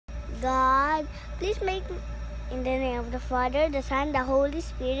God, please make, in the name of the Father, the Son, the Holy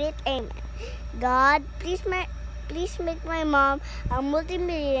Spirit. Amen. God, please make my mom a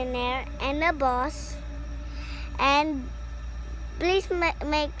multimillionaire and a boss. And please make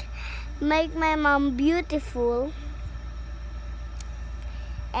my mom beautiful.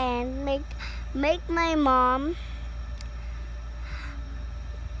 And make my mom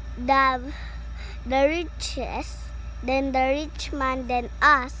the richest, then the rich man, then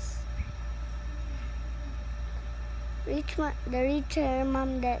us. The richer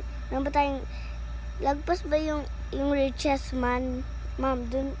mom, that ano ba tayong lagpas ba yung richest man, mom,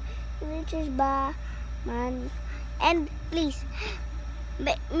 dun yung richest ba man. And please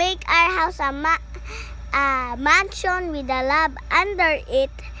make our house a mansion with a lab under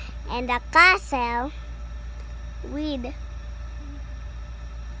it, and a castle with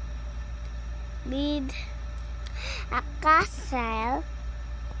a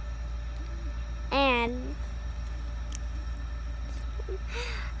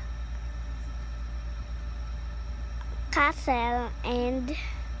castle and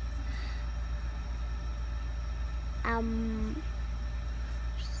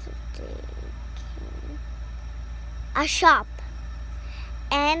a shop.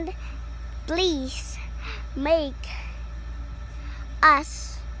 And please make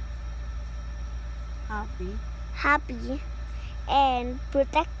us happy and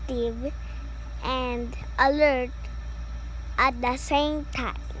protective and alert at the same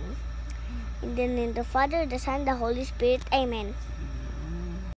time. In the name of the Father, the Son, the Holy Spirit. Amen.